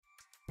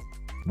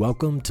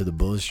Welcome to the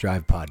Bullish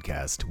Drive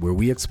Podcast, where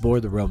we explore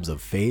the realms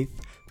of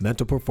faith,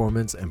 mental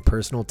performance, and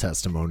personal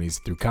testimonies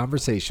through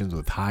conversations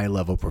with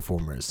high-level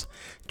performers.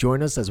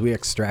 Join us as we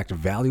extract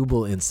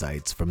valuable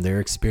insights from their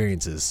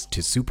experiences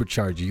to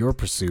supercharge your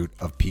pursuit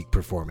of peak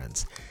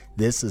performance.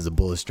 This is the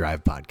Bullish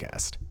Drive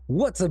Podcast.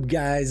 What's up,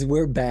 guys?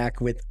 We're back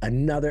with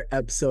another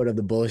episode of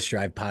the Bullish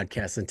Drive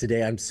Podcast, and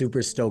today I'm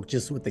super stoked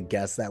just with the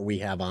guests that we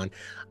have on.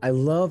 I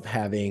love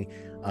having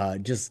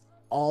just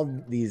all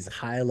these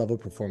high-level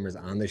performers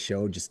on the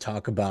show just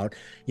talk about,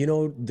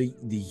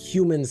 the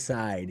human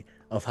side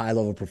of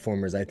high-level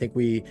performers. I think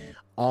we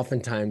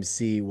oftentimes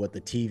see what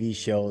the TV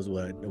shows,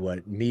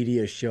 what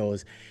media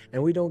shows,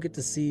 and we don't get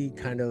to see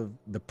kind of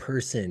the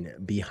person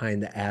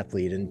behind the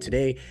athlete. And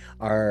today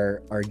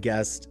our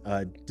guest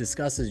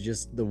discusses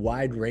just the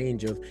wide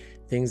range of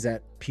things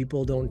that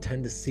people don't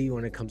tend to see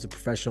when it comes to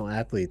professional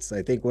athletes.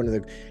 I think one of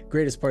the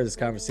greatest part of this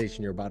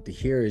conversation you're about to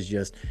hear is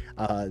just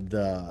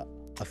the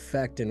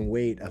effect and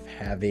weight of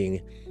having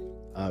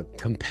a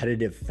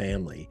competitive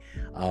family.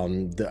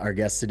 Our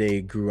guest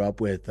today grew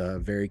up with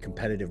very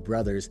competitive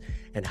brothers,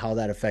 and how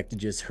that affected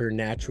just her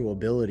natural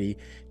ability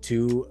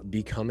to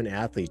become an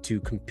athlete, to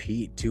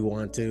compete, to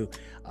want to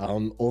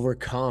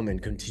overcome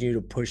and continue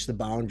to push the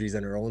boundaries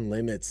and her own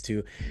limits,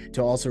 to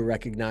also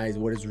recognize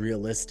what is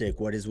realistic,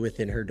 what is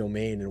within her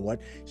domain, and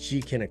what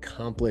she can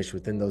accomplish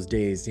within those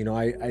days.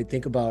 I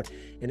think about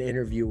an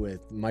interview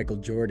with Michael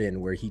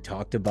Jordan where he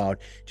talked about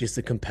just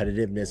the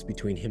competitiveness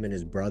between him and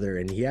his brother,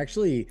 and he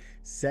actually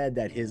said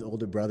that his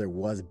older brother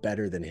was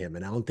better than him.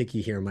 And I don't think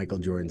you hear Michael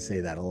Jordan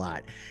say that a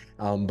lot,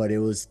 but it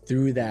was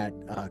through that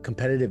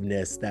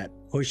competitiveness that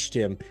pushed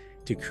him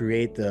to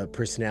create the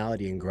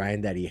personality and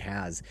grind that he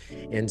has.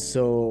 And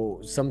so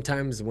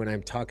sometimes when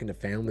I'm talking to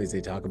families,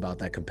 they talk about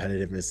that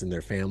competitiveness in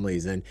their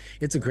families, and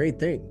it's a great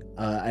thing.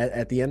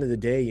 At the end of the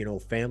day,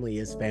 family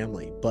is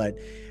family, but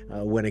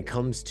when it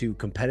comes to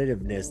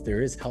competitiveness,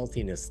 there is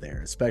healthiness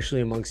there,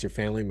 especially amongst your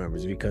family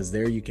members, because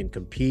there you can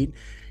compete,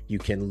 you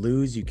can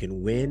lose, you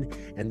can win,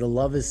 and the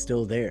love is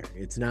still there.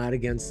 It's not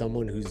against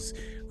someone who's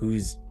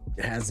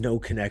has no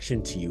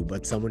connection to you,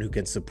 but someone who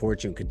can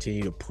support you and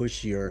continue to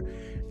push your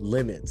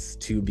limits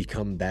to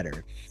become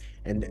better.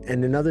 And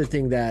another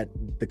thing that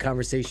the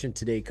conversation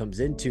today comes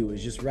into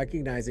is just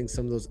recognizing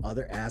some of those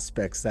other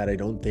aspects that I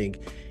don't think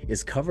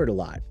is covered a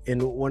lot.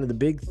 And one of the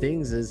big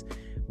things is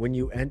when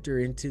you enter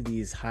into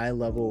these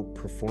high-level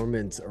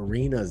performance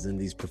arenas in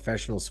these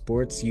professional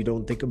sports, you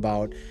don't think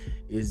about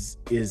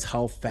is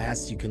how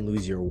fast you can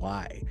lose your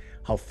why,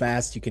 how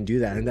fast you can do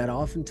that. And that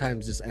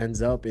oftentimes just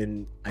ends up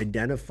in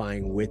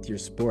identifying with your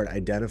sport,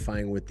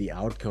 identifying with the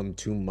outcome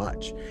too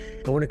much.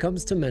 And when it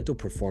comes to mental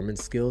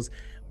performance skills,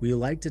 we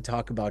like to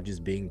talk about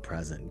just being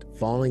present,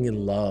 falling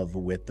in love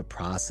with the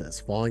process,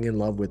 falling in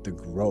love with the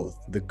growth.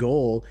 The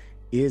goal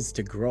is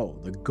to grow.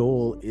 The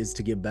goal is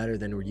to get better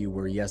than you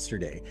were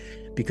yesterday.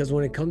 Because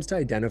when it comes to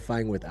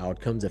identifying with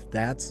outcomes, if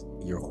that's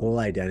your whole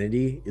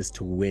identity is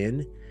to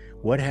win,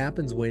 what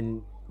happens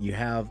when you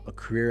have a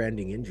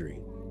career-ending injury?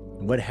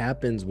 What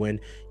happens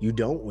when you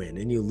don't win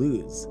and you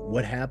lose?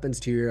 What happens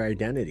to your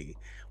identity?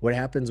 What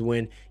happens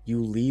when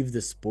you leave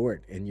the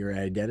sport and your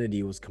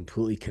identity was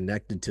completely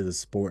connected to the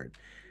sport?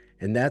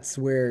 And that's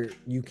where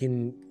you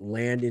can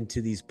land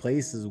into these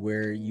places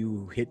where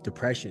you hit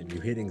depression, you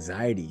hit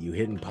anxiety, you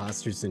hit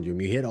imposter syndrome,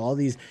 you hit all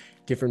these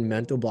different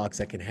mental blocks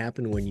that can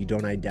happen when you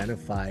don't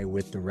identify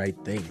with the right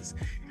things.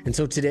 And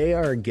so today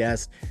our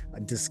guest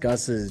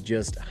discusses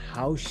just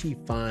how she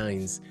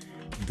finds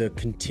the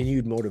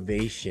continued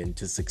motivation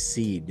to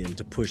succeed and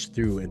to push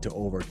through and to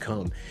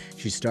overcome.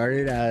 She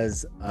started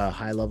as a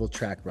high-level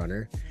track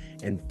runner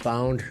and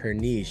found her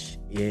niche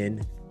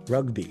in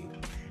rugby.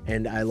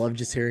 And I love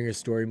just hearing her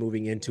story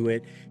moving into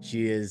it.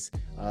 She is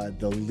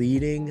the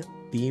leading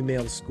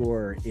female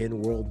scorer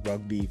in World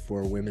Rugby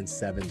for women's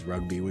sevens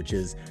rugby, which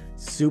is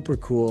super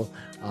cool.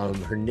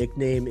 Her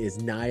nickname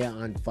is Naya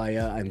on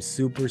Fire. I'm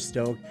super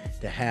stoked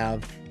to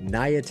have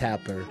Naya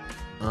Tapper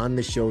on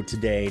the show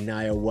today.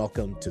 Naya,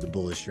 welcome to the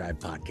Bullish Drive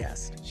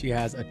Podcast. She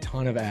has a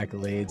ton of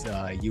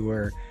accolades. You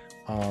were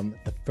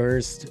the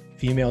first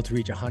female to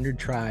reach 100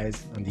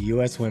 tries on the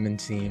U.S.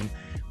 women's team,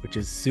 which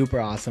is super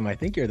awesome. I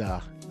think you're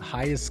the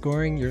highest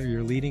scoring.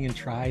 You're leading in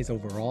tries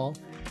overall,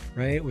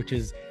 right? Which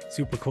is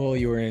super cool.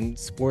 You were in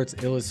Sports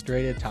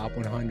Illustrated top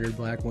 100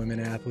 Black women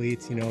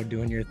athletes,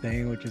 doing your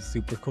thing, which is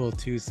super cool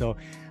too. So,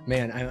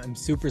 man, I'm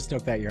super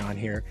stoked that you're on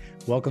here.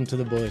 Welcome to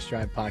the Bullish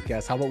Drive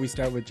Podcast. How about we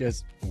start with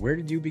just where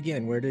did you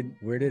begin? Where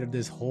did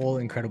this whole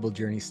incredible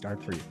journey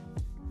start for you?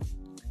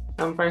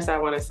 First, I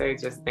want to say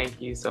just thank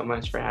you so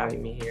much for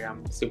having me here.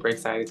 I'm super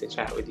excited to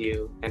chat with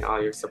you and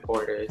all your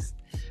supporters.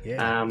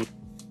 Yeah.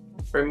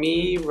 For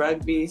me,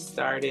 rugby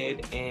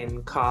started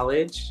in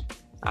college.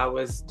 I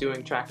was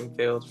doing track and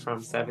field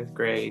from 7th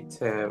grade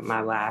to my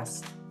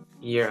last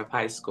year of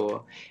high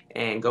school.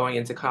 And going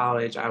into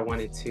college, I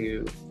wanted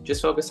to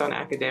just focus on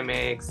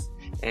academics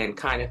and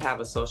kind of have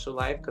a social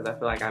life, because I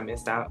feel like I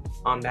missed out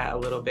on that a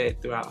little bit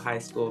throughout high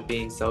school,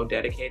 being so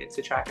dedicated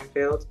to track and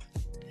field.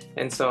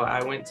 And so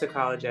I went to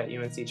college at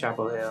UNC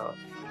Chapel Hill,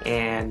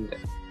 and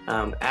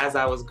As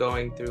I was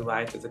going through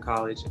life as a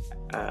college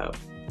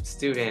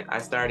student, I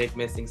started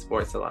missing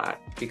sports a lot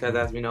because,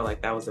 as we know,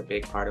 like that was a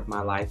big part of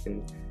my life.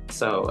 And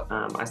so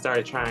I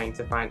started trying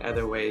to find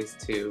other ways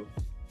to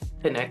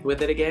connect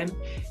with it again.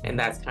 And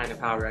that's kind of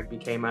how rugby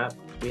came up.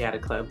 We had a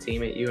club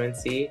team at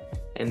UNC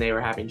and they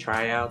were having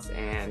tryouts.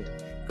 And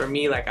for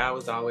me, like I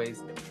was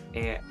always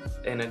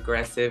an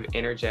aggressive,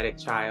 energetic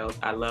child.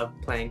 I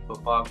loved playing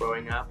football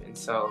growing up. And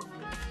so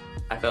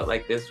I felt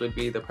like this would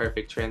be the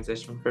perfect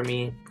transition for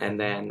me. And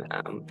then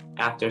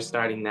after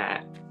starting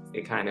that,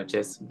 it kind of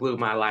just blew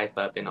my life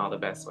up in all the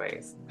best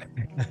ways.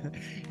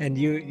 And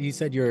you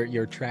said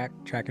you're track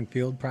and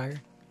field prior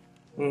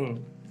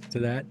to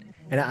that?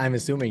 And I'm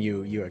assuming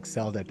you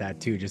excelled at that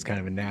too, just kind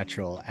of a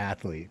natural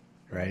athlete,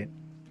 right?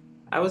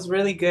 I was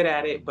really good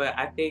at it, but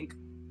I think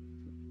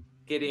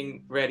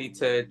getting ready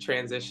to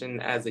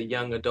transition as a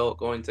young adult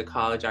going to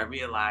college, I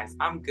realized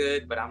I'm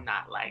good, but I'm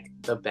not like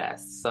the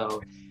best.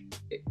 So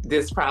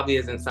this probably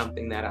isn't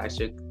something that I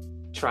should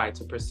try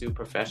to pursue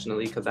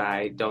professionally because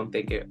I don't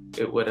think it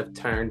would have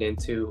turned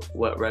into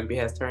what rugby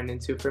has turned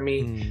into for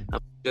me.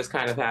 Just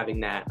kind of having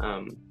that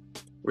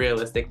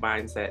realistic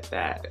mindset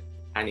that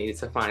I needed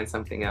to find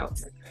something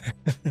else.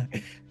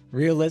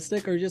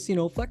 Realistic or just,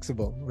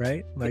 flexible,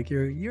 right? Like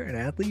you're an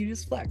athlete, you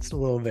just flexed a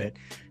little bit.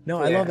 No,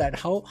 I love that.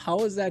 How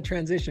is that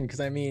transition?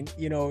 Because I mean,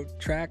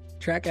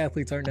 track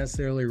athletes aren't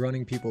necessarily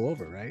running people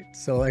over, right?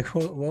 So like,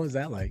 what was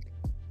that like?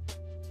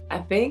 I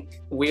think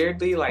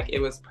weirdly, like it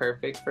was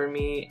perfect for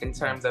me in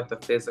terms of the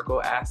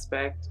physical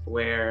aspect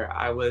where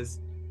I was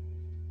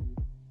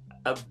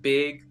a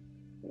big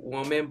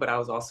woman, but I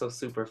was also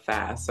super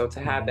fast. So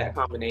to have that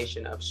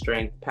combination of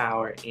strength,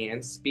 power,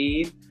 and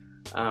speed,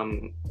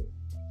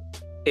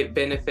 it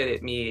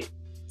benefited me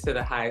to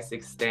the highest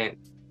extent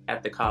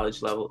at the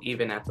college level,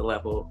 even at the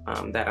level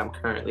that I'm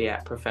currently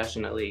at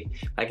professionally.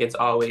 Like it's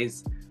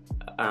always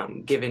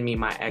given me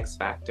my X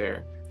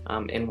factor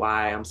and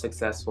why I'm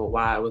successful,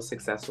 why I was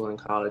successful in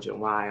college,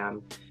 and why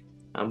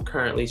I'm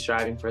currently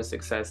striving for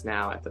success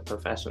now at the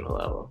professional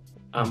level.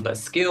 But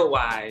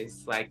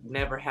skill-wise, like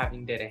never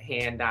having did a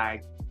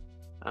hand-eye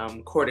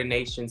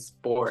coordination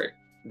sport,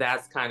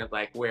 that's kind of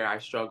like where I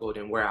struggled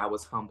and where I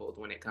was humbled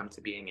when it comes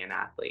to being an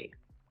athlete.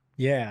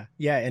 Yeah.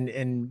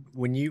 And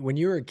when you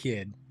were a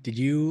kid, did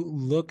you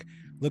look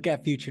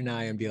at future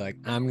Naya and be like,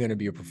 I'm going to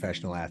be a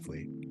professional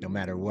athlete, no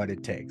matter what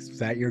it takes? Was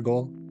that your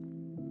goal?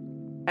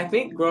 I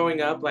think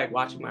growing up, like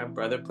watching my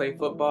brother play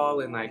football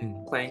and like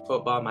playing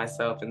football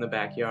myself in the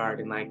backyard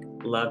and like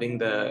loving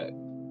the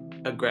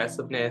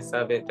aggressiveness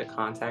of it, the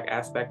contact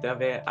aspect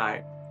of it,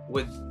 I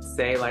would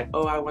say like,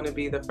 oh, I want to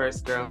be the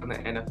first girl in the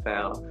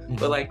NFL.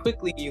 But like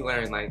quickly you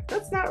learn like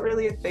that's not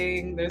really a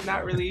thing. There's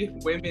not really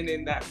women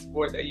in that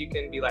sport that you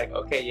can be like,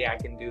 okay, yeah, I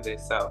can do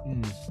this. So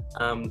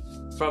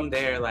from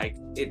there, like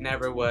it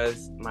never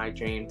was my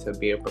dream to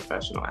be a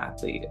professional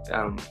athlete.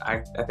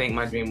 I think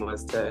my dream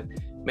was to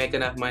make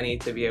enough money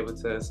to be able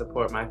to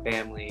support my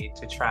family,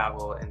 to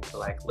travel, and to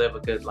like live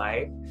a good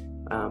life.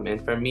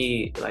 And for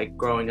me, like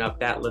growing up,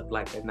 that looked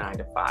like a 9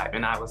 to 5,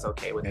 and I was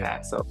okay with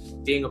that. So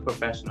being a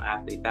professional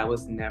athlete, that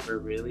was never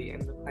really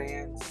in the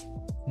plans.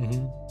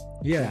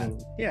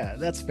 Yeah,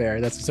 that's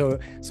fair. That's so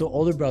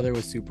older brother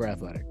was super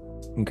athletic.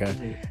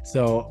 Okay.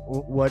 So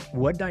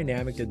what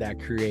dynamic did that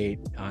create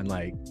on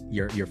like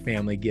your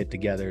family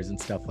get-togethers and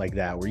stuff like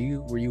that? Were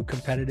you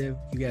competitive?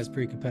 You guys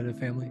pretty competitive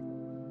family?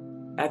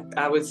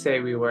 I would say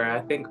we were. I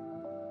think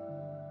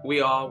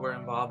we all were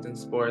involved in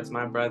sports.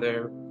 My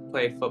brother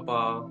played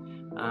football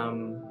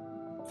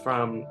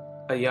from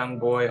a young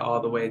boy all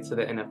the way to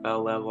the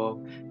NFL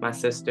level. My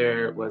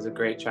sister was a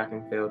great track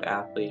and field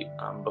athlete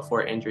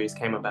before injuries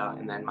came about.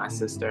 And then my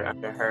sister,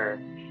 after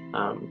her,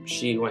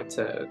 she went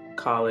to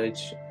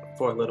college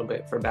for a little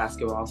bit for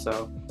basketball.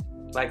 So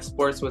like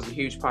sports was a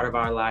huge part of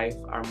our life.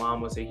 Our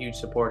mom was a huge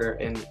supporter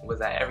and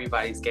was at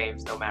everybody's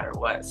games no matter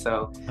what.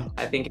 So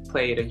I think it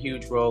played a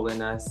huge role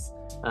in us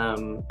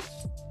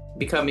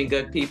becoming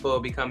good people,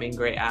 becoming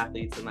great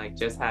athletes, and like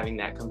just having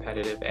that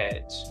competitive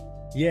edge.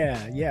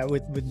 Yeah.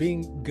 With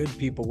being good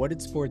people, what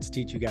did sports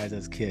teach you guys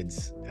as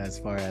kids, as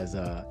far as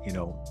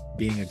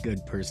being a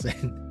good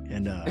person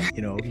and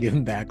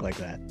giving back like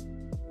that?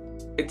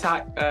 It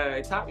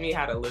taught me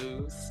how to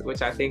lose,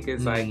 which I think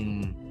is like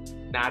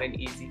not an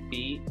easy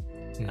feat.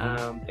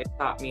 It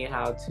taught me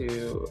how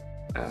to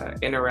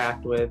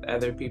interact with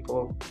other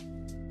people,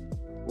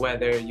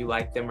 whether you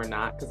like them or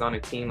not, because on a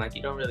team, like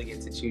you don't really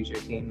get to choose your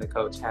team. The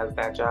coach has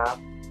that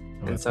job.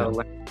 And so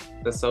like,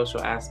 the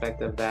social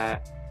aspect of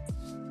that.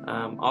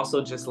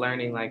 Also just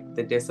learning like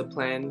the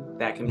discipline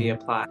that can be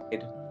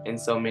applied in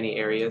so many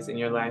areas in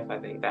your life. I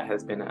think that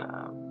has been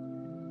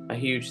a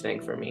huge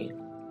thing for me.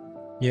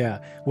 Yeah.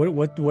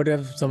 What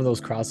have some of those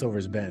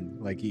crossovers been?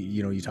 Like,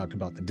 you talked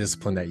about the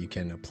discipline that you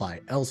can apply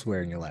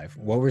elsewhere in your life.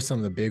 What were some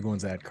of the big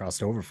ones that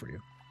crossed over for you?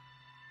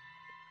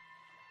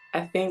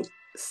 I think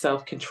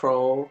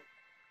self-control,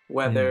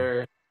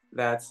 whether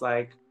that's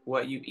like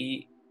what you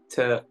eat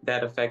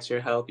that affects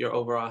your health, your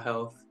overall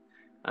health.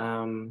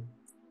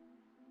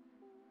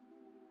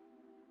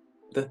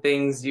 the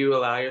things you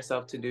allow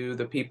yourself to do,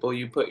 the people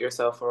you put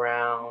yourself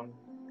around,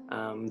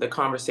 the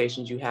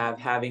conversations you have,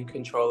 having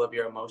control of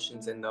your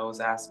emotions in those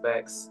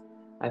aspects.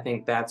 I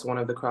think that's one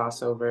of the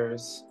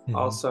crossovers.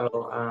 Also,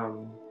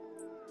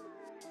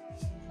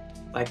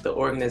 like the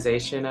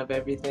organization of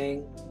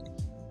everything,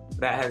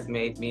 that has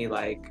made me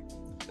like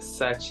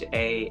such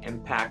a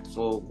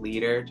impactful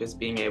leader. Just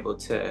being able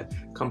to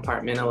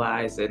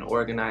compartmentalize and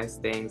organize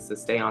things, to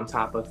stay on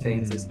top of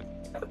things is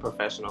at the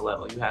professional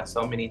level. You have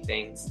so many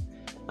things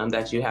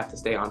that you have to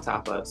stay on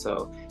top of.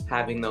 So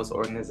having those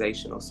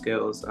organizational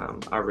skills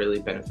are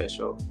really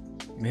beneficial.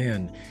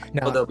 Man,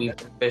 now they'll be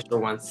beneficial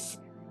once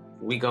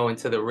we go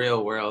into the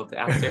real world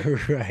after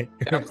right.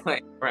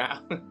 playing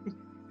around.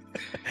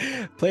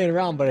 Playing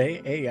around, but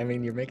hey, I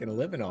mean, you're making a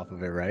living off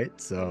of it, right?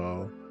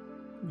 So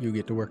you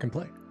get to work and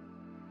play.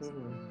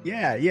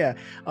 Yeah.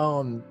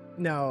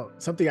 Now,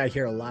 something I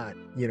hear a lot,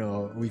 you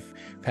know, we've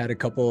had a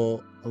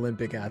couple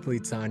Olympic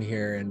athletes on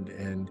here,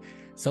 and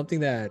something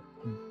that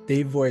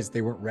they voiced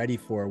they weren't ready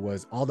for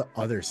was all the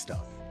other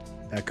stuff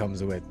that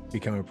comes with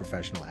becoming a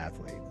professional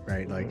athlete,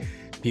 right? Like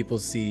people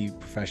see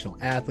professional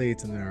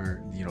athletes and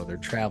they're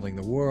traveling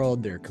the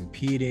world, they're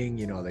competing,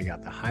 you know, they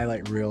got the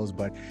highlight reels,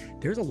 but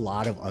there's a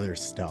lot of other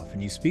stuff.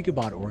 And you speak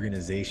about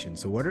organization.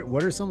 So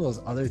what are some of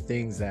those other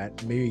things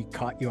that maybe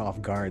caught you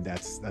off guard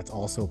that's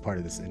also part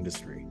of this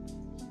industry?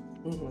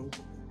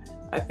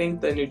 I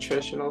think the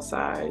nutritional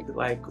side,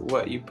 like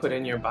what you put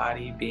in your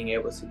body, being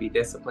able to be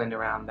disciplined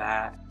around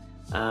that.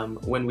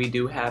 When we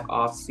do have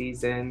off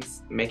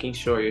seasons, making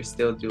sure you're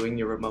still doing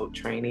your remote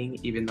training,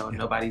 even though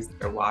nobody's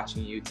there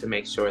watching you, to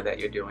make sure that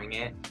you're doing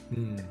it.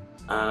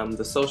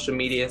 The social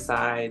media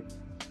side,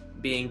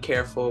 being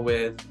careful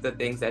with the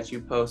things that you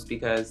post,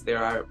 because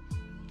there are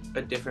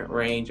a different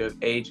range of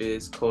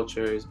ages,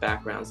 cultures,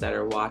 backgrounds that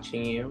are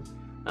watching you.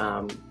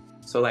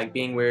 So like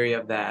being wary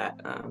of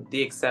that,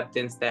 the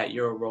acceptance that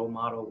you're a role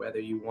model, whether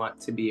you want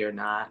to be or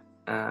not.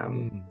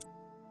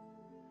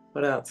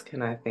 What else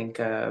can I think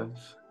of?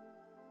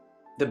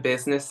 The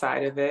business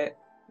side of it,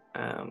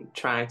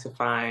 trying to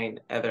find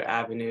other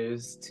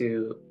avenues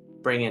to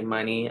bring in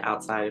money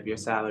outside of your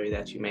salary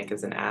that you make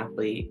as an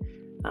athlete.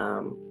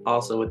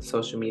 Also with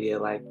social media,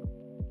 like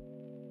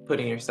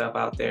putting yourself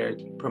out there,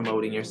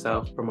 promoting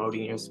yourself,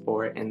 promoting your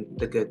sport and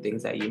the good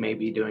things that you may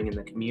be doing in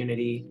the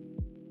community.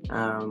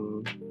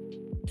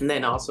 And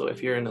then also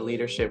if you're in a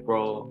leadership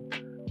role,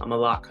 a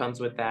lot comes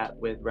with that,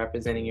 with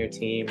representing your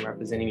team,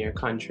 representing your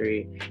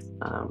country,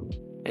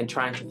 and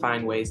trying to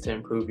find ways to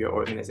improve your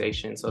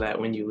organization so that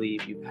when you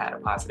leave, you've had a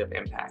positive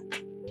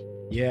impact.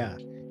 Yeah.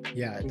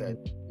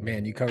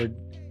 Man, you covered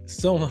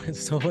so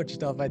much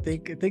stuff. I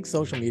think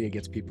social media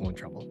gets people in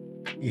trouble,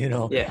 you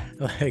know? Yeah.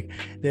 Like,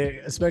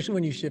 especially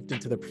when you shift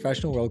into the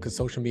professional world, because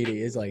social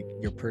media is like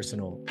your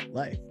personal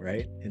life,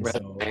 right? And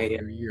so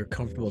you're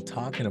comfortable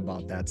talking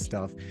about that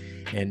stuff.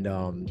 And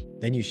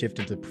then you shift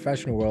into the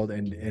professional world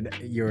and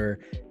your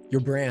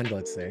brand,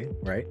 let's say,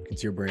 right?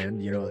 It's your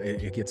brand, you know,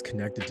 it gets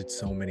connected to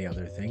so many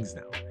other things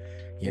now,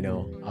 you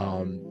know,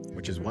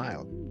 which is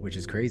wild, which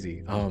is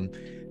crazy.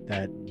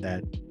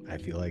 That I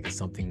feel like is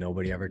something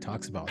nobody ever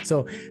talks about.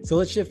 So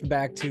let's shift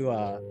back to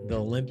the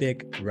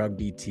Olympic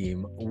rugby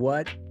team.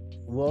 What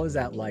was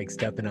that like,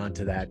 stepping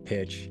onto that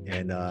pitch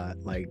and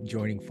like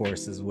joining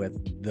forces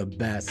with the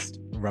best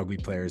rugby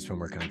players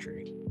from our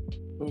country?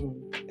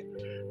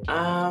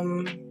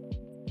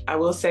 I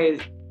will say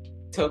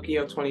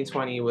Tokyo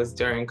 2020 was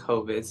during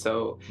COVID,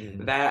 so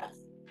that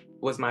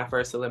was my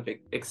first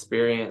Olympic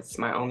experience,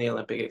 my only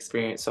Olympic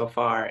experience so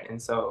far.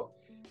 And so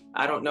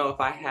I don't know if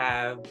I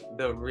have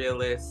the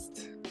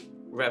realist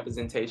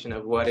representation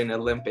of what an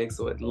Olympics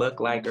would look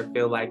like or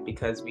feel like,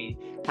 because we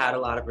had a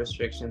lot of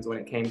restrictions when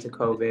it came to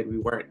COVID. We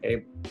weren't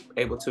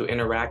able to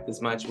interact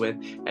as much with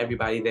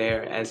everybody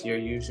there as you're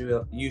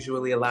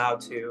usually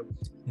allowed to.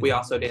 We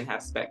also didn't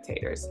have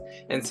spectators.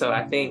 And so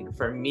I think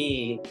for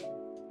me,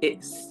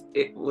 it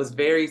was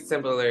very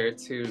similar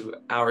to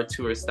our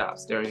tour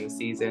stops during the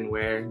season,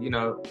 where, you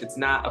know, it's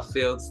not a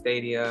filled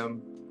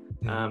stadium.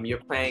 You're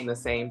playing the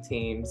same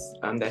teams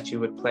that you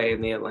would play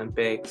in the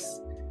Olympics,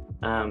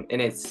 and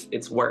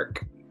it's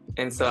work.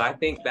 And so I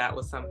think that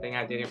was something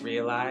I didn't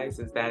realize,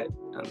 is that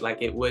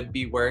like it would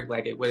be work,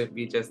 like it wouldn't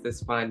be just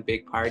this fun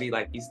big party.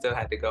 Like you still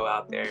had to go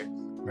out there,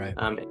 right,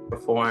 and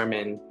perform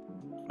and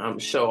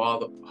show all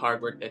the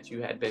hard work that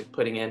you had been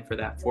putting in for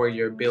that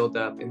 4-year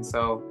buildup. And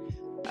so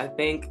I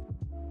think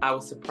I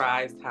was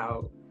surprised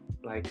how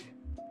like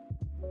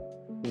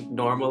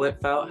normal it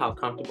felt, how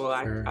comfortable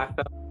I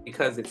felt,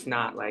 because it's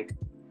not like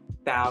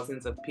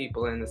thousands of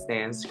people in the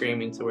stands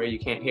screaming to where you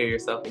can't hear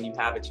yourself, and you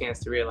have a chance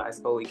to realize,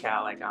 holy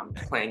cow, like I'm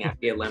playing at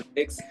the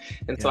Olympics.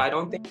 And so I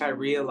don't think I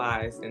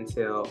realized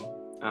until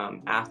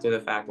after the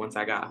fact, once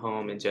I got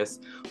home, and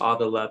just all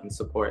the love and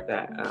support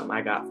that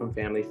I got from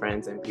family,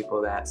 friends, and people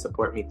that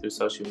support me through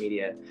social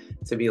media,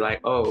 to be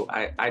like, oh,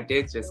 I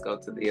did just go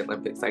to the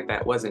Olympics. Like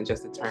that wasn't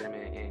just a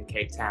tournament in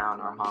Cape Town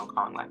or Hong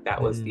Kong. Like that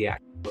was the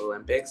actual the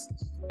Olympics.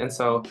 And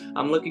so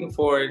I'm looking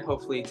forward,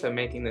 hopefully, to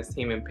making this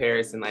team in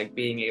Paris and like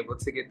being able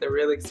to get the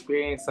real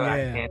experience so I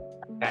can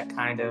have that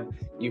kind of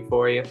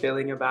euphoria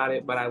feeling about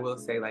it. But I will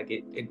say, like,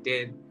 it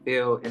did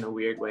feel in a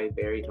weird way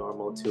very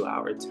normal to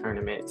our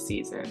tournament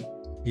season.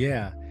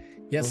 Yeah.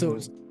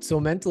 So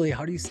mentally,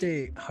 how do you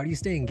stay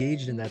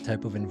engaged in that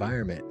type of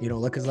environment? You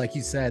know, because like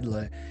you said,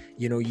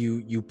 you know,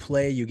 you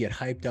play, you get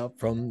hyped up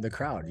from the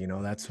crowd. You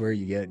know, that's where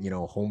you get, you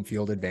know, home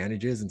field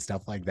advantages and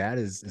stuff like that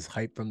is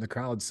hype from the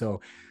crowd.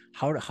 So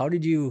how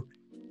did you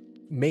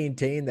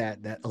maintain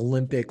that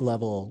Olympic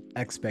level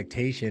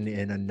expectation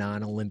in a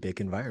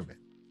non-Olympic environment?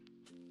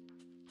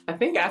 I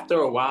think after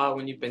a while,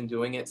 when you've been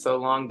doing it so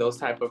long, those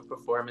type of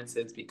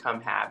performances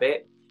become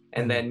habit.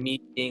 And then me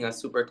being a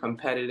super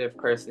competitive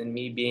person,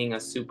 me being a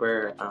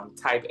super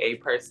type A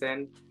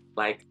person,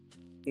 like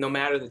no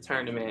matter the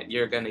tournament,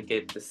 you're going to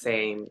get the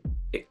same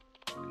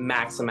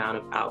max amount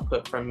of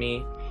output from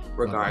me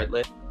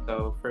regardless.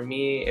 So for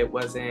me, it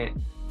wasn't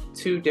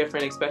too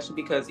different, especially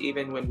because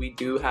even when we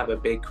do have a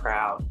big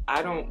crowd,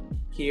 I don't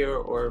hear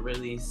or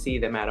really see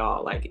them at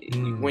all. Like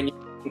when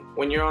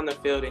you're on the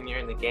field and you're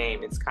in the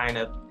game, it's kind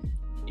of,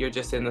 you're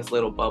just in this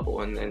little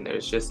bubble and then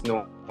there's just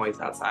no noise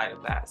outside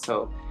of that.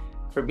 So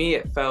for me,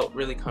 it felt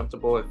really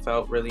comfortable. It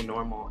felt really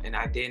normal. And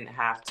I didn't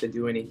have to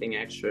do anything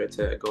extra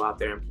to go out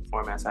there and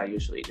perform as I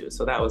usually do.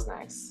 So that was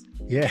nice.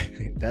 Yeah,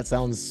 that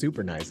sounds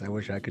super nice. I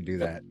wish I could do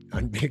that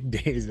on big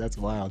days. That's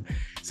wild.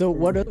 So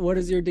what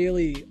does your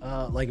daily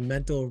like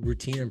mental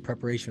routine and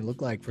preparation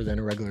look like for then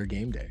a regular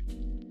game day?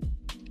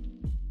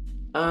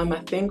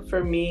 I think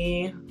for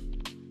me,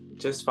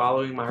 just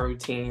following my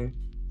routine.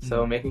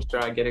 So making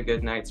sure I get a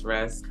good night's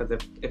rest,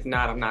 because if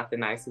not, I'm not the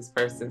nicest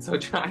person. So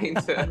trying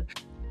to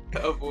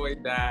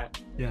avoid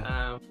that.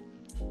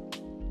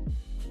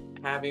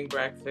 Having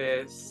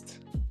breakfast,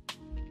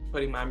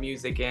 putting my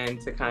music in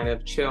to kind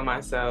of chill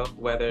myself,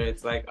 whether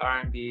it's like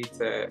R&B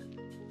to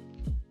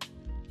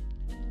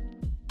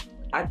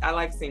I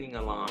like singing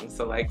along.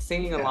 So like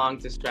singing along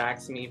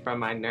distracts me from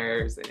my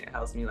nerves and it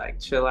helps me like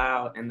chill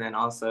out. And then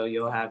also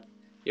you'll have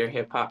your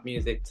hip hop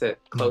music to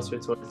closer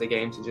towards the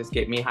game to just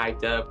get me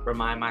hyped up,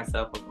 remind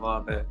myself of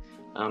all the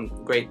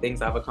great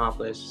things I've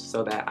accomplished,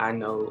 so that I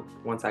know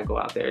once I go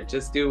out there,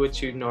 just do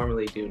what you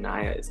normally do.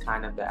 Naya is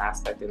kind of the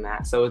aspect in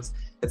that. So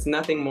it's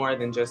nothing more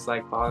than just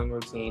like following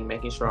routine,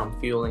 making sure I'm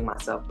fueling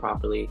myself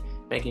properly,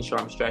 making sure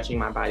I'm stretching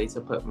my body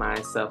to put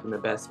myself in the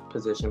best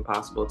position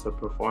possible to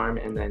perform,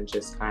 and then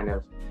just kind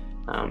of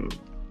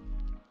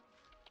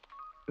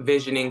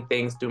visioning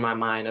things through my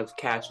mind of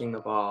catching the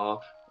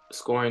ball,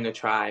 scoring the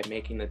try,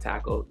 making the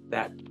tackle,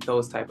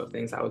 those type of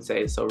things I would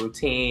say. So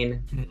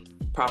routine,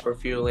 proper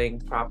fueling,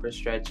 proper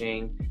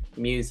stretching,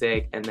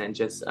 music, and then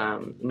just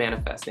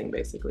manifesting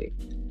basically.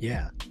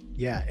 Yeah.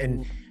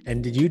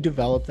 And did you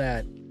develop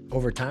that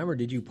over time, or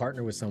did you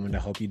partner with someone to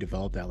help you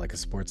develop that, like a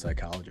sports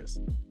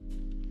psychologist?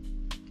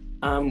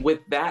 With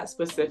that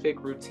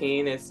specific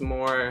routine, it's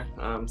more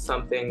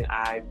something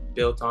I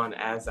built on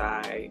as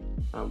I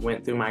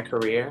went through my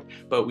career,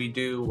 but we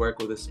do work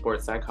with a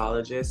sports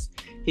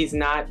psychologist. He's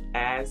not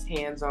as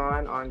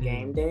hands-on on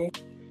game day,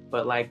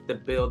 but like the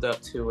build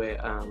up to it,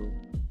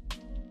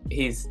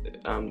 he's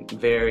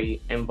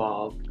very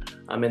involved.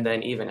 And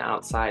then even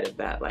outside of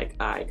that, like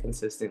I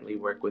consistently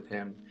work with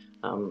him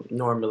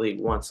normally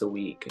once a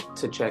week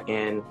to check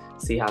in,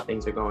 see how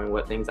things are going,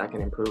 what things I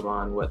can improve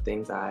on, what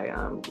things I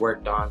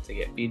worked on, to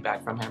get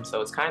feedback from him. So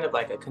it's kind of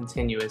like a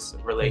continuous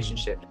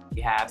relationship that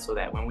we have, so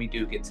that when we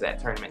do get to that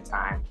tournament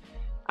time,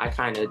 I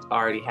kind of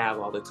already have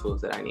all the tools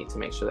that I need to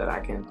make sure that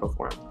I can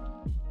perform.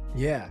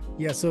 Yeah.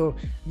 So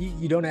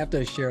you don't have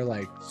to share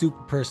like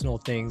super personal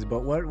things,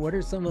 but what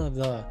are some of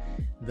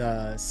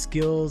the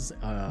skills,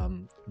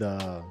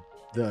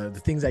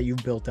 the things that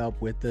you've built up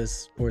with this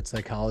sports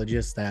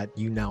psychologist that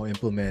you now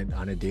implement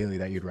on a daily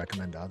that you'd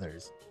recommend to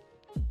others?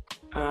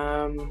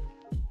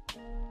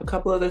 A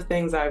couple of the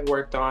things I've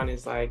worked on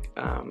is like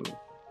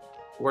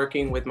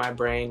working with my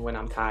brain when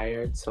I'm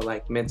tired. So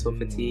like mental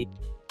fatigue,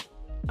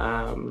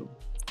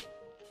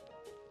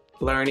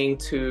 learning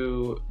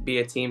to be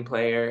a team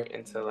player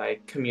and to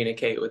like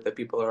communicate with the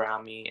people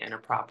around me in a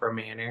proper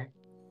manner.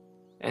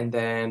 And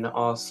then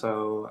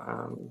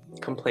also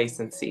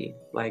complacency,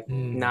 like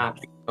not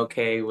being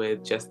okay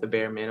with just the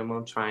bare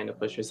minimum, trying to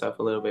push yourself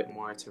a little bit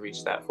more to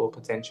reach that full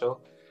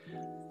potential.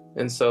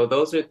 And so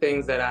those are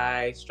things that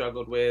I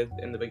struggled with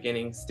in the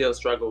beginning, still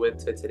struggle with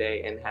to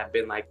today, and have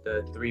been like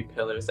the 3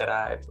 pillars that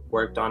I've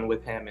worked on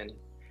with him. And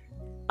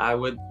I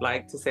would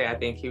like to say, I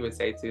think he would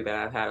say too, that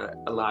I've had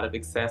a lot of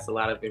success, a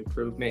lot of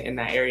improvement in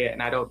that area.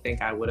 And I don't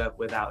think I would have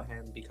without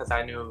him, because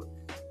I know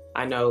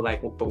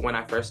like, but when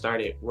I first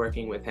started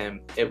working with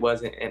him, it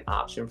wasn't an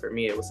option for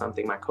me. It was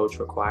something my coach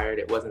required.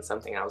 It wasn't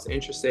something I was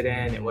interested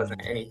in. It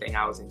wasn't anything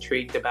I was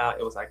intrigued about.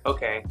 It was like,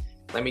 okay,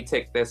 let me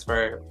take this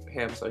for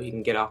him so he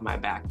can get off my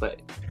back.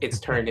 But it's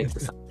turned into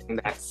something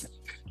that's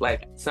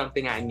like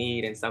something I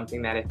need, and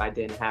something that if I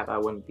didn't have, I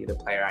wouldn't be the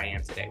player I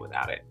am today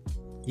without it.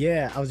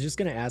 Yeah, I was just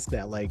gonna ask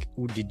that. Like,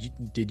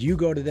 did you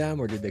go to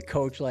them, or did the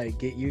coach like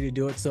get you to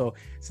do it? So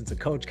since the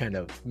coach kind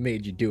of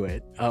made you do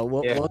it,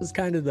 what was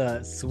kind of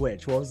the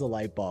switch? What was the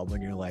light bulb when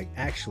you're like,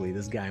 actually,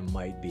 this guy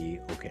might be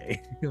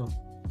okay?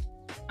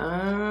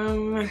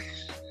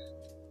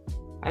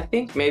 I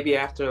think maybe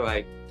after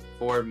like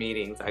 4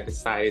 meetings, I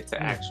decided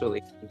to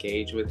actually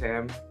engage with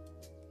him.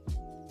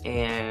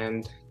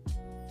 And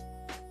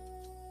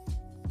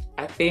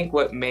I think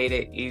what made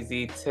it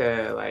easy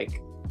to like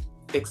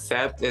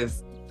accept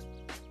is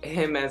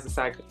him as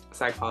a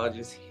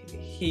psychologist.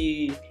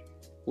 He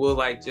will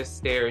like just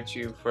stare at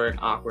you for an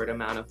awkward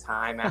amount of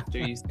time after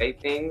you say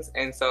things.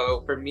 And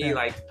so for me,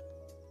 like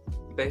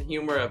the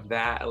humor of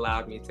that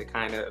allowed me to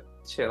kind of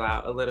chill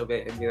out a little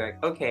bit and be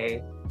like,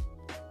 okay,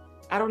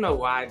 I don't know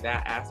why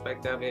that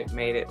aspect of it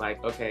made it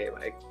like, okay,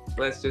 like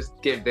let's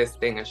just give this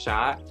thing a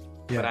shot.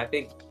 But I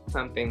think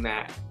something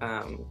that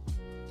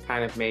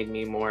kind of made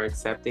me more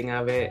accepting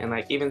of it, and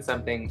like even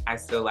something I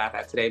still laugh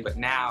at today, but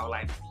now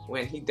like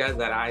when he does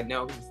that, I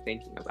know he's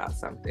thinking about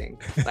something.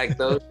 Like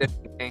those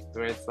different things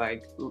where it's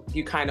like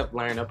you kind of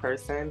learn a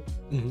person.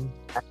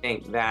 I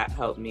think that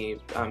helped me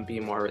be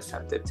more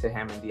receptive to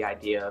him and the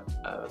idea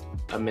of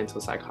a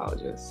mental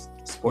psychologist,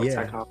 sports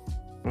psychologist.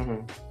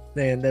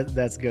 Man,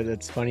 that's good.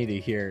 It's funny to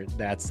hear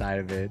that side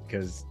of it,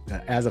 because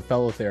as a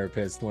fellow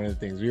therapist, one of the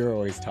things we were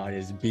always taught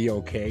is be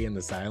okay in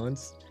the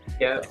silence.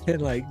 Yeah.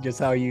 And like just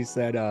how you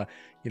said,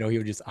 he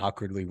would just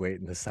awkwardly wait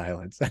in the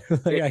silence.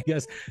 Like, I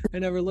guess I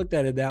never looked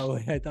at it that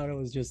way. I thought it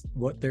was just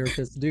what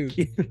therapists do.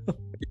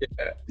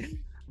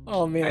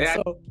 Oh man.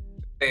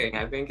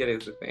 I think it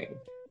is a thing.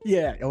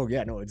 Yeah. Oh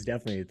yeah. No, it's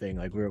definitely a thing.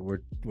 Like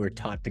we're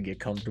taught to get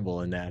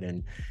comfortable in that,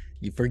 and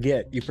you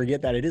forget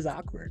that it is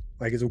awkward.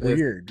 Like it's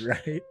weird,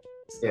 right?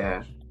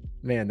 So,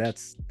 man,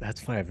 that's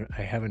fine.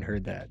 I haven't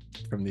heard that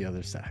from the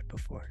other side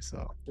before,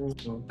 so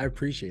I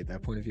appreciate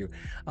that point of view.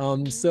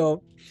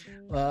 So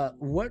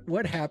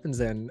what happens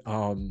then?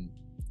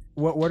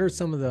 What are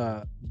some of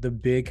the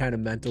big kind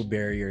of mental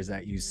barriers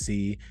that you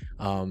see?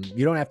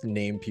 You don't have to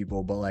name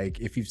people, but like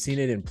if you've seen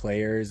it in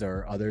players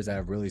or others that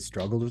have really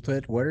struggled with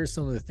it, what are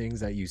some of the things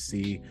that you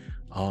see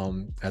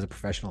as a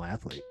professional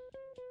athlete?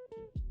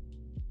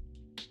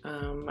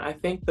 I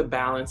think the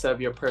balance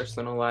of your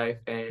personal life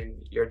and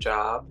your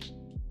job,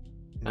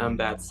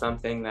 that's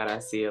something that I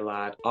see a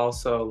lot.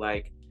 Also,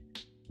 like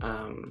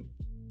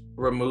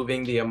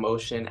removing the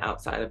emotion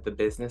outside of the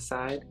business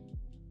side.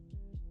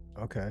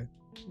 Okay.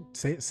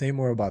 Say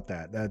more about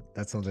that.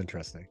 That sounds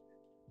interesting.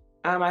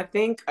 I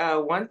think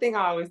one thing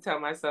I always tell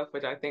myself,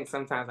 which I think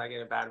sometimes I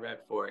get a bad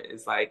rep for,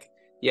 is like,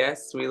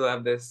 yes, we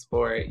love this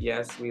sport.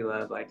 Yes, we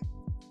love like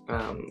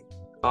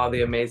all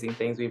the amazing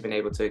things we've been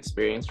able to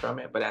experience from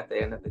it, but at the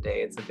end of the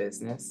day, it's a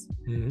business.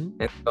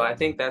 And so I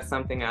think that's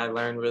something I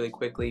learned really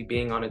quickly,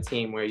 being on a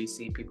team where you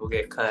see people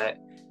get cut,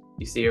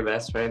 you see your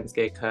best friends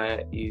get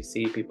cut, you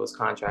see people's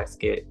contracts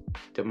get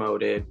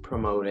demoted,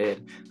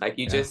 promoted. Like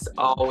you just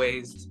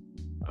always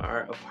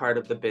are a part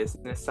of the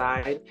business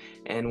side.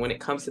 And when it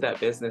comes to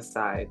that business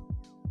side,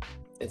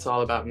 it's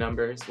all about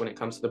numbers. When it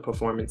comes to the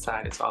performance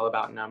side, it's all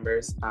about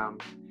numbers.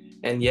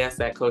 And yes,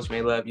 that coach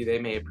may love you. They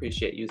may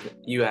appreciate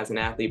you as an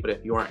athlete, but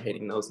if you aren't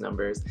hitting those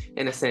numbers,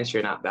 in a sense,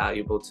 you're not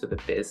valuable to the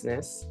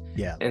business.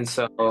 Yeah. And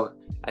so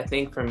I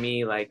think for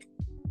me, like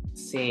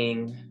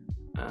seeing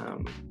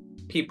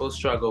people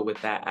struggle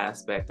with that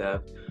aspect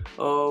of,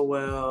 oh,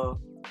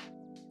 well,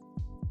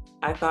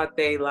 I thought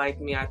they liked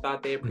me. I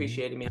thought they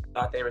appreciated me. I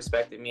thought they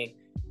respected me.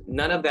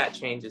 None of that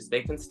changes.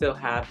 They can still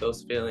have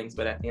those feelings,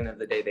 but at the end of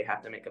the day, they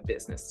have to make a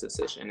business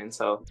decision. And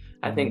so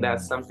I think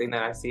that's something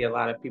that I see a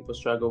lot of people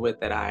struggle with,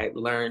 that I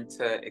learned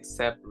to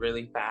accept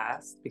really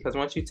fast, because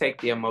once you take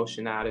the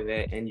emotion out of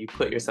it and you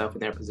put yourself in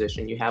their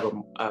position, you have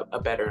a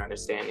better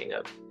understanding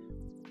of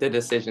the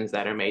decisions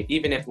that are made,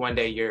 even if one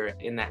day you're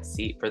in that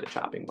seat for the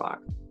chopping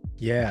block.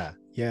 Yeah.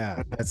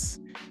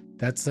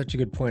 That's such a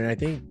good point. I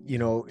think,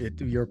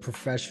 you're a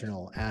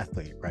professional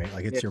athlete, right?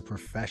 Like it's your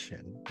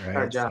profession, right?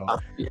 Our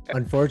job. So,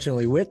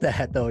 unfortunately with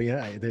that though,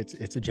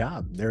 it's a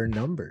job. There are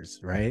numbers,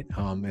 right?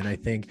 And I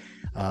think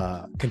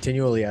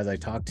continually as I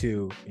talk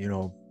to,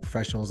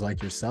 professionals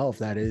like yourself,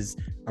 that is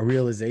a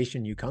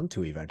realization you come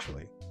to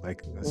eventually.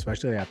 Like,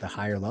 especially at the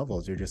higher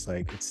levels, you're just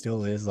like, it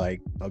still is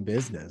like a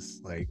business.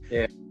 Like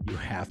you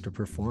have to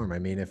perform. I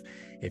mean,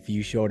 if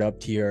you showed up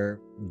to your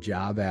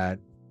job at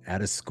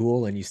a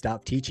school and you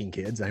stop teaching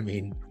kids, I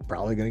mean,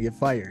 probably gonna get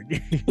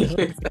fired.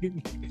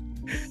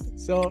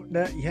 So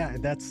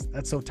that's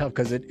so tough,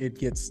 because it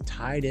gets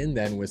tied in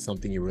then with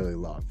something you really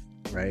love,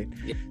 right?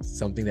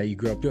 Something that you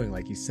grew up doing.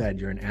 Like you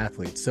said, you're an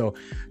athlete. So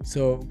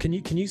can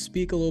you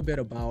speak a little bit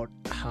about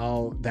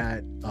how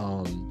that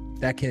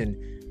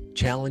can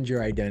challenge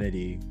your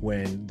identity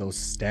when those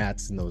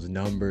stats and those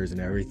numbers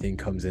and everything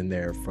comes in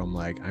there from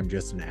like, I'm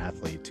just an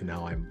athlete to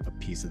now I'm a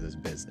piece of this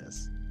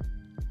business?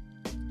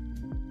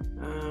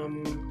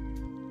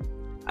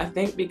 I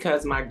think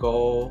because my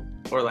goal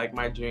or like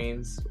my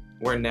dreams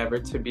were never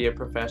to be a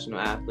professional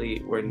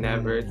athlete, were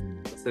never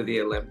to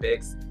the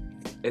Olympics,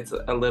 it's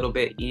a little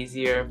bit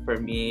easier for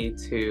me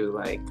to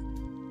like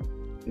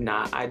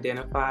not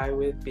identify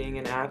with being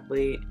an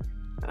athlete.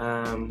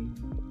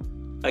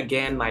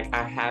 Again, like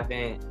I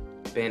haven't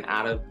been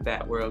out of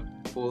that world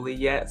fully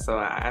yet, so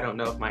I don't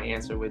know if my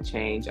answer would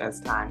change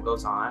as time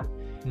goes on.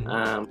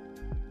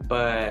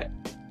 But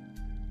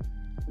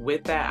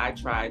with that, I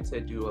try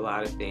to do a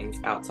lot of things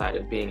outside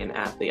of being an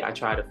athlete. I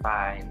try to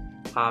find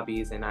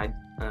hobbies and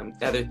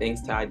other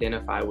things to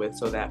identify with,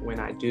 so that when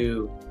I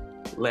do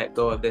let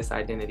go of this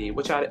identity,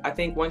 which I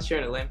think once you're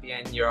an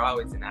Olympian, you're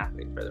always an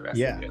athlete for the rest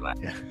of your life.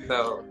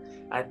 So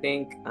I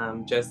think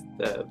just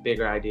the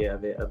bigger idea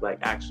of it, of like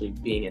actually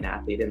being an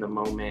athlete in the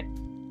moment,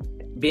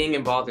 being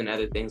involved in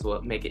other things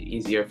will make it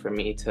easier for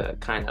me to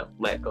kind of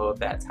let go of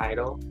that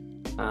title.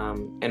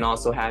 And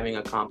also having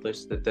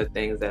accomplished the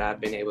things that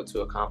I've been able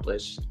to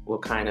accomplish will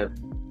kind of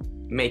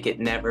make it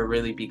never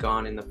really be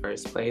gone in the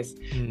first place.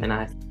 And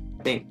I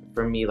think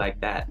for me, like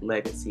that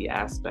legacy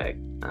aspect,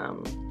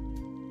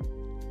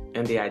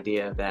 and the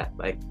idea that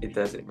like it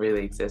doesn't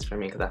really exist for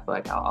me, because I feel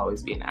like I'll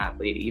always be an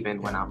athlete even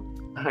when I'm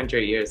 100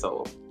 years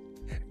old.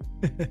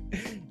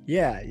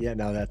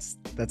 No,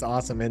 that's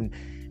awesome. And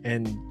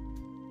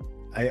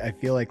I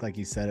feel like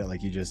you said it,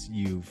 like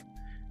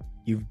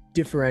you've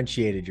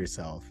differentiated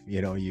yourself,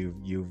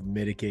 you've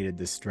mitigated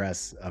the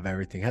stress of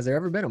everything. Has there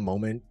ever been a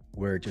moment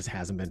where it just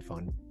hasn't been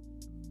fun?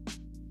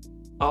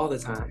 All the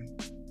time.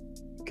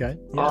 Okay.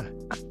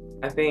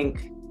 I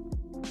think,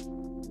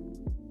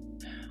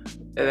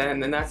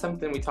 and that's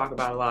something we talk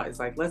about a lot. It's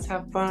like, let's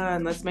have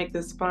fun, let's make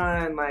this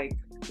fun, like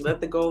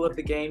let the goal of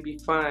the game be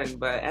fun.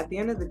 But at the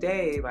end of the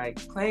day, like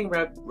playing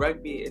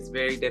rugby is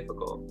very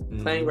difficult.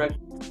 Playing rugby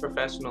at a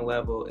professional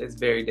level is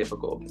very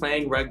difficult.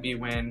 Playing rugby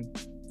when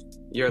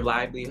your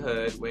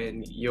livelihood,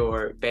 when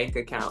your bank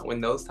account, when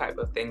those type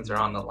of things are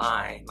on the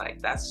line,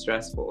 like that's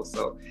stressful.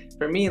 So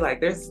for me, like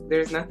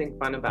there's nothing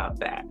fun about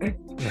that.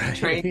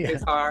 Training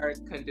is hard,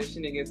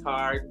 conditioning is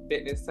hard,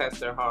 fitness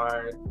tests are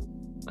hard.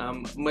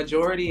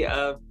 Majority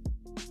of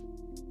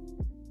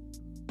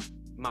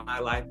my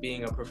life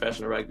being a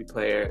professional rugby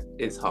player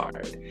is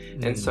hard.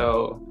 And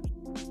so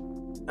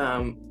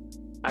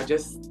I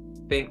just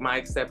think my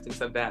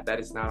acceptance of that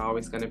it's not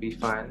always going to be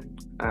fun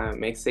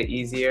makes it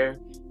easier.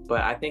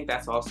 But I think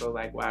that's also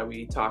like why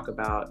we talk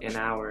about in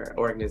our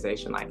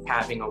organization, like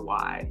having a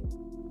why,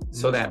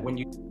 so that when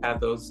you have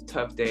those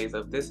tough days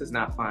of this is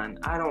not fun,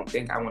 I don't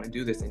think I want to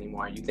do this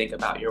anymore, you think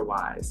about your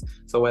whys.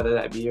 So whether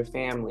that be your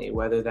family,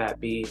 whether that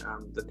be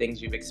the things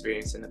you've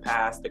experienced in the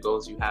past, the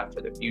goals you have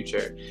for the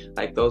future,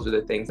 like those are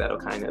the things that'll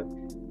kind of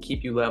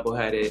keep you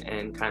level-headed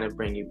and kind of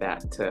bring you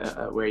back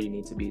to where you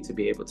need to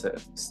be able to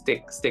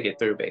stick it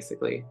through,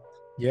 basically.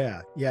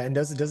 Yeah. And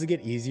does it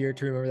get easier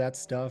to remember that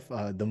stuff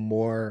the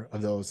more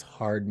of those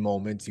hard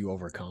moments you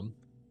overcome?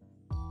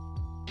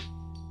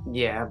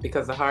 Yeah,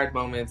 because the hard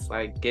moments,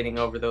 like getting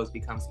over those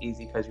becomes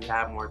easy because you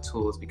have more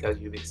tools, because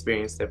you've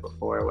experienced it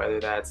before, whether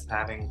that's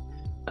having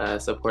a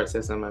support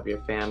system of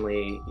your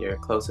family, your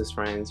closest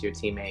friends, your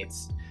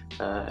teammates,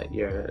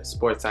 your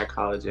sports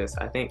psychologist.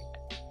 I think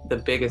the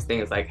biggest thing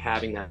is like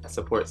having that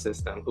support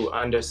system who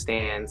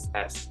understands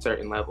at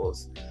certain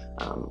levels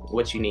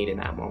what you need in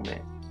that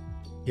moment.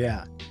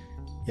 Yeah.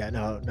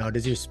 Now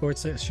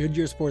should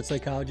your sports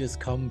psychologist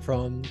come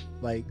from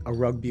like a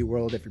rugby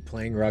world? If you're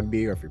playing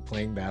rugby or if you're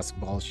playing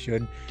basketball,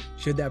 should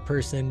that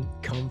person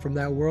come from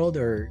that world,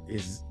 or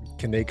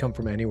can they come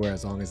from anywhere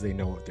as long as they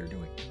know what they're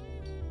doing?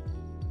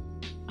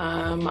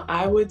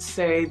 I would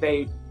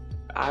say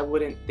I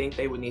wouldn't think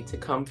they would need to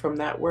come from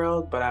that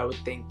world, but I would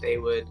think they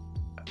would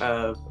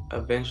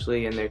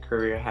eventually in their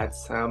career had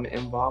some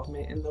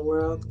involvement in the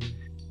world.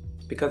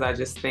 Because I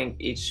just think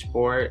each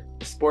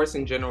sports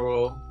in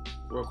general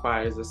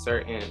requires a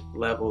certain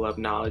level of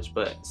knowledge,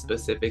 but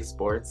specific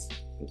sports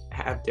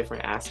have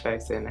different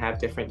aspects and have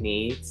different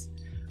needs,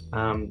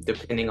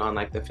 depending on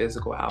like the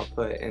physical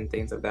output and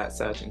things of that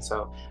such. And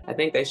so I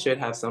think they should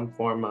have some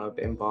form of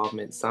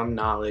involvement, some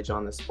knowledge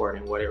on the sport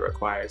and what it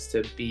requires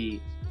to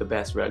be the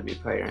best rugby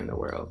player in the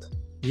world.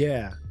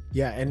 Yeah.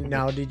 And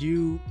now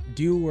do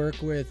you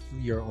work with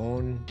your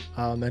own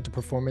mental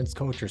performance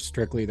coach, or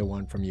strictly the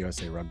one from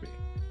USA Rugby?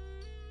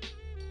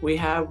 We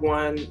have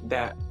one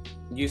that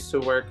used to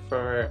work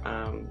for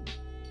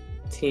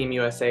Team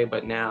USA,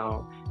 but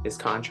now is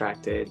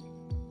contracted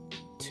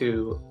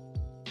to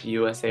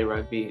USA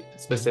Rugby,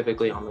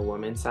 specifically on the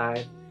women's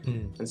side.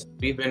 And so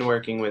we've been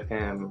working with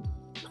him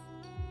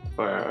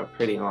for a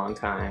pretty long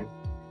time.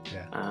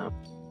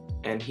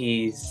 And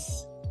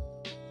he's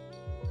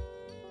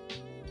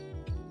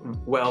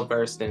well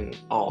versed in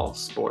all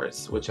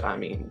sports, which I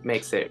mean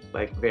makes it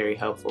like very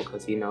helpful,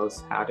 because he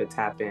knows how to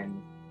tap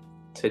in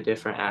to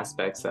different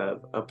aspects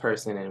of a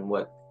person and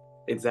what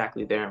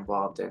exactly they're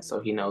involved in, so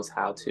he knows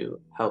how to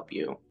help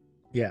you.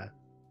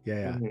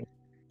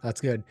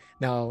 That's good.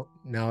 Now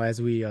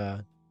as we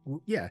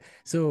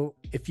so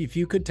if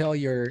you could tell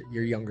your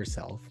younger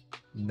self,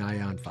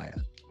 Naya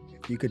Tapper,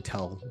 if you could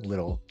tell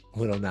little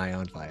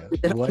Naya Tapper,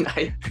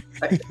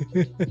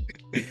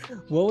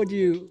 what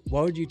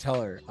would you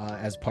tell her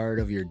as part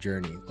of your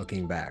journey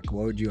looking back?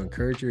 What would you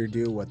encourage her to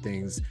do? What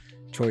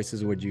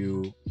choices would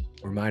you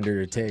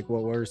reminder to take,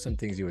 what were some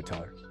things you would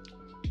tell her?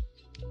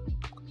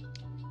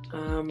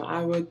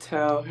 I would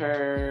tell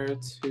her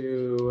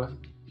to,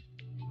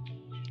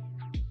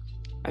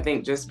 I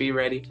think, just be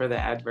ready for the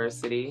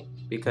adversity,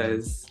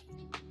 because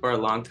for a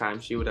long time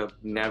she would have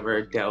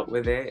never dealt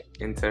with it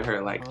into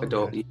her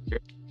adult years.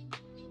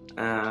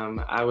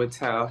 I would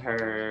tell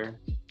her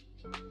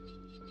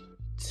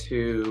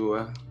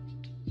to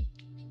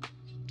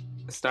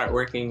start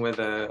working with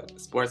a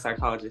sports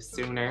psychologist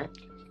sooner.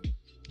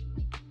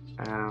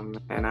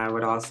 And I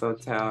would also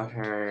tell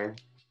her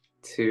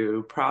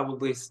to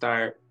probably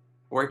start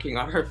working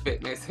on her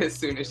fitness as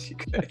soon as she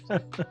could.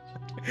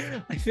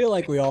 I feel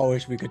like we all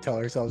wish we could tell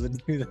ourselves to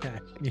do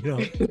that, you know?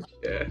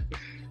 Yeah.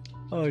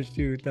 Oh,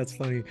 shoot. That's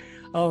funny.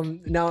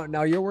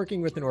 Now you're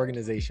working with an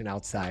organization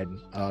outside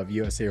of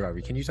USA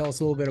Rugby. Can you tell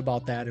us a little bit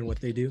about that and what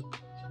they do?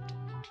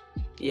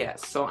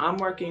 Yes. So I'm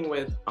working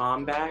with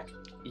OMBAC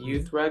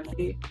Youth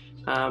Rugby.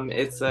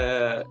 It's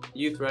a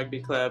youth rugby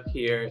club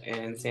here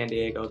in San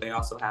Diego. They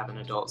also have an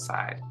adult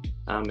side.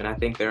 And I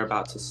think they're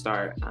about to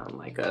start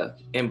a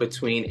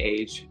in-between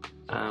age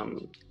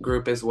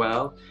group as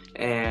well.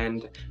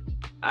 And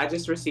I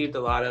just received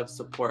a lot of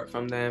support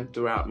from them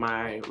throughout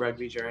my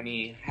rugby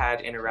journey,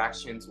 had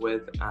interactions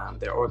with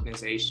their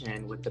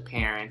organization, with the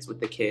parents, with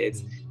the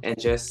kids, and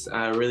just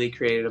really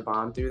created a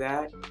bond through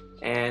that.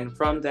 And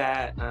from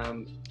that,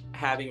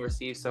 having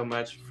received so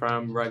much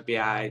from rugby,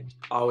 I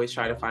always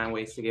try to find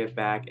ways to give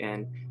back.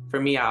 And for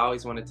me, I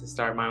always wanted to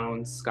start my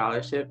own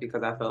scholarship,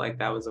 because I felt like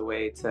that was a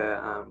way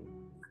to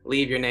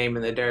leave your name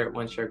in the dirt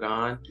once you're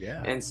gone.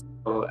 Yeah. And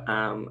so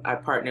I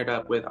partnered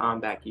up with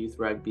OMBAC Youth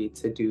Rugby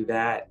to do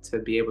that, to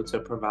be able to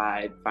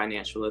provide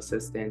financial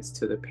assistance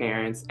to the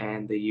parents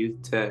and the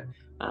youth to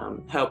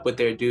help with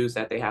their dues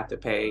that they have to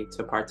pay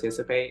to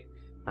participate.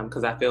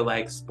 Because I feel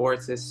like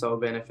sports is so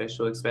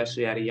beneficial,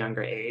 especially at a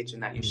younger age,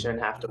 and that you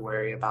shouldn't have to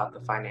worry about the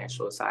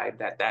financial side,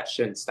 that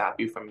shouldn't stop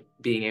you from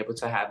being able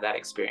to have that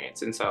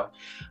experience. And so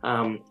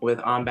with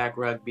OMBAC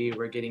Rugby,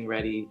 we're getting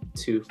ready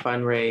to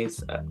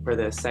fundraise for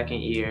the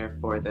second year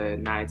for the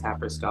Naya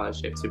Tapper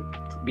Scholarship, to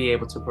be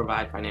able to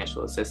provide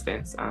financial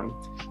assistance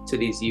to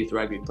these youth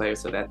rugby players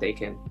so that they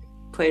can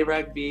play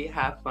rugby,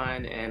 have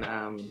fun, and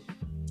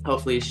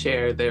hopefully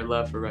share their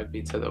love for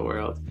rugby to the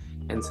world.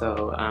 And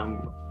so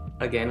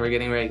again, we're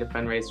getting ready to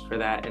fundraise for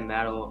that, and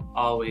that'll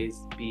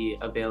always be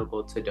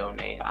available to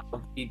donate. I'll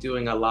be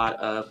doing a lot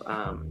of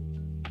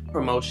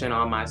promotion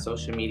on my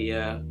social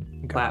media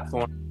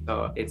platforms.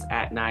 So it's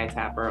at Naya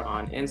Tapper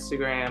on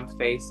Instagram,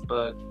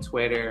 Facebook,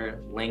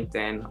 Twitter,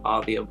 LinkedIn,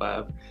 all the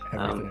above.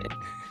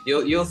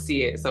 You'll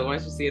see it. So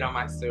once you see it on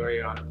my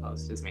story or on a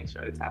post, just make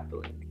sure to tap the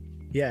link.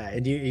 Yeah,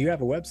 and you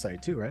have a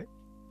website too, right?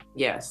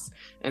 Yes.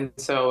 And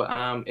so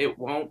it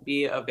won't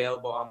be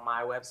available on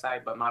my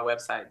website, but my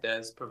website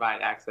does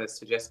provide access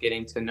to just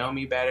getting to know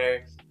me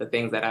better, the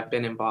things that I've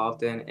been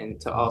involved in,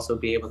 and to also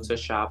be able to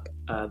shop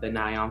the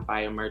Naya on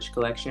Fire merch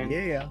collection.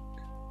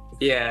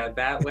 Yeah,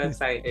 that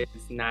website is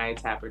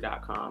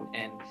nayatapper.com.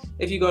 And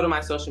if you go to my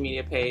social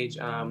media page,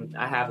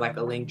 I have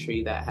a link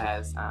tree that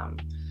has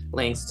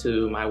links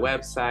to my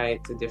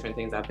website, to different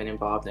things I've been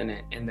involved in,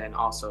 and then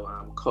also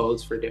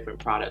codes for different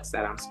products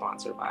that I'm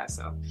sponsored by.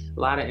 So a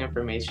lot of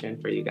information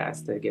for you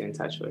guys to get in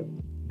touch with.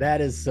 That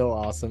is so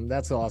awesome.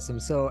 That's awesome.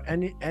 So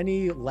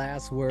any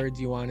last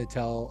words you want to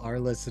tell our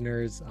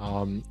listeners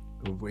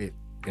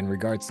in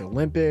regards to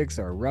Olympics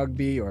or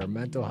rugby or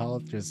mental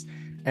health? Just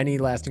any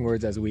lasting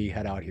words as we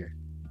head out here?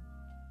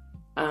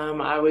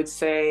 I would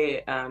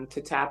say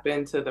to tap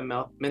into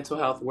the mental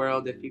health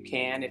world if you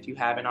can, if you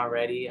haven't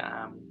already.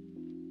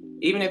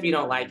 Even if you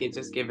don't like it,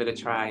 just give it a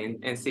try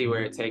and see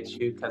where it takes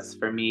you. Because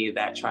for me,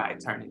 that try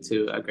turned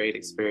into a great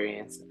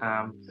experience.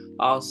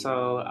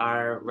 Also,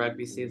 our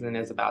rugby season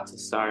is about to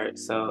start.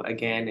 So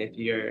again, if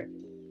you're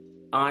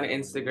on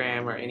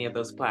Instagram or any of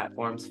those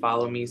platforms,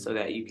 follow me so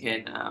that you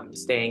can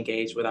stay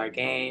engaged with our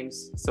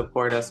games,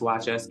 support us,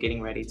 watch us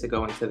getting ready to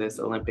go into this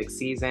Olympic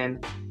season.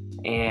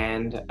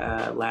 And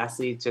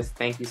lastly, just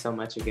thank you so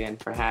much again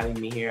for having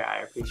me here. I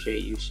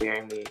appreciate you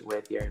sharing me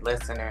with your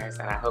listeners,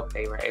 and I hope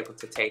they were able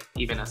to take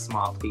even a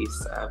small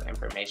piece of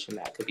information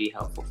that could be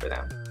helpful for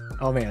them.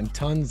 Oh man,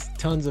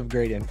 tons of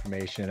great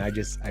information. I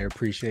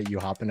appreciate you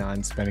hopping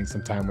on, spending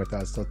some time with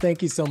us. So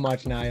thank you so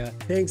much, Naya.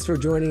 Thanks for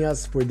joining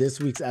us for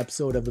this week's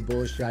episode of the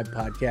Bullish Drive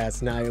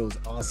Podcast. Naya, it was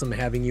awesome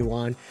having you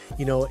on.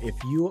 You know, if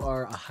you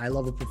are a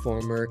high-level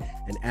performer,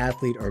 an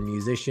athlete or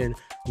musician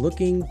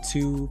looking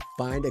to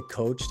find a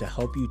coach to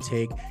help you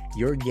take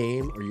your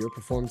game or your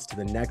performance to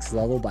the next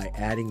level by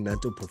adding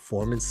mental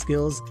performance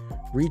skills,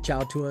 reach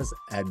out to us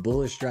at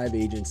Bullish Drive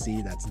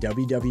Agency. That's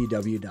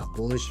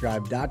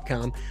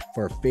www.bullishdrive.com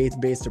for a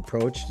faith-based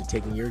approach to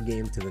taking your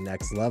game to the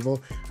next level.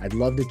 I'd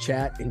love to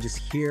chat and just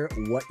hear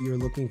what you're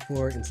looking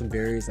for in some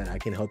barriers that I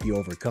can help you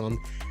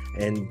overcome.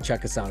 And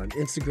check us out on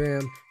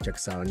Instagram, check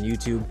us out on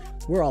YouTube.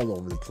 We're all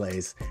over the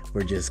place.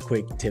 We're just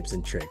quick tips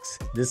and tricks.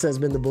 This has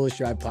been the Bullish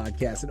Drive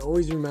Podcast. And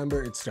always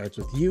remember, it starts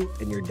with you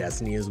and your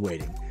destiny is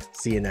waiting.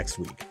 See you next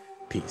week.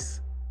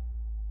 Peace.